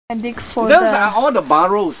And dig for Those are all the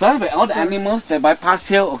burrows, where all the animals that bypass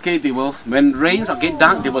here, okay, they will, when rains or get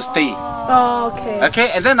dark, they will stay. Oh, okay.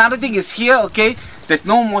 Okay, and then another thing is here, okay, there's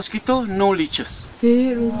no mosquito, no leeches.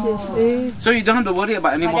 So you don't have to worry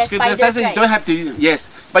about any mosquitoes. That's it, you don't have to, yes,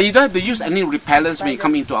 but you don't have to use any repellents when you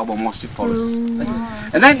come into our mossy forest.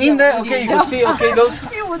 And then in there, okay, you can see, okay, those,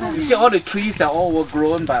 you see all the trees that are all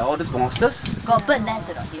overgrown by all these mosses. Got bird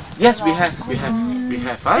nest or here? Yes, we have,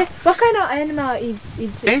 right? What kind of animal is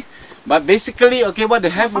it? Okay. But basically, okay, what they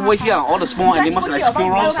have over here are all the small animals like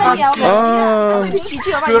squirrels,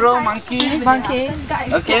 squirrel, monkey,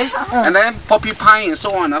 okay, and then porcupine and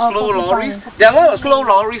so on. Slow lorries. There are a lot of slow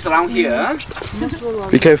lorries around here.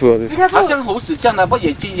 Be careful of this. 好像猴子这样的，不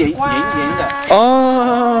眼睛圆的。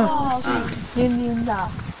哦。圆圆的。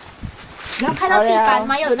你要拍到地板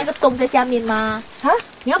吗？要有那个洞在下面吗？啊？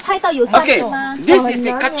你要拍到有下面吗 ？Okay, this is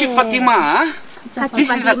the Kachi Fatima. This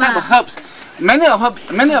is a type of herbs. Many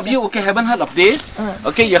of you okay haven't heard of this.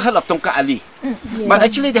 Okay, you heard of Tongkat Ali. But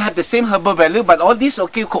actually they have the same herbal value. But all this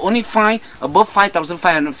okay could only find above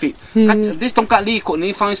 5,500 feet. This Tongkat Ali could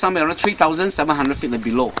only find somewhere around 3,700 feet and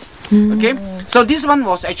below. Okay, so this one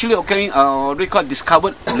was actually okay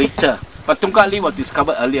discovered later. But Tongkat Ali was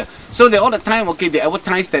discovered earlier. So they all the time okay they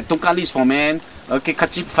advertise that Tongkat Ali is for men. Okay,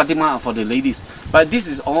 Kachi Fatima are for the ladies. But this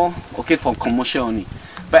is all okay for commercial only.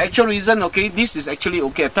 But actual reason, okay, this is actually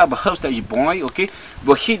okay a type of herbs that you boil, okay,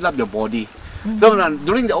 will heat up your body. So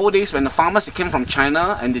during the old days when the farmers came from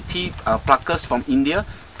China and the tea pluckers from India,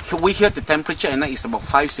 we hear the temperature at night is about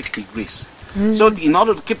 5-6 degrees. So in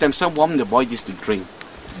order to keep themselves warm, they boil this to drink.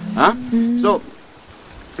 So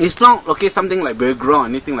it's not okay something like Viagra or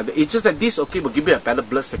anything like that. It's just that this okay will give you a better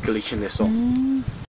blood circulation. That's all.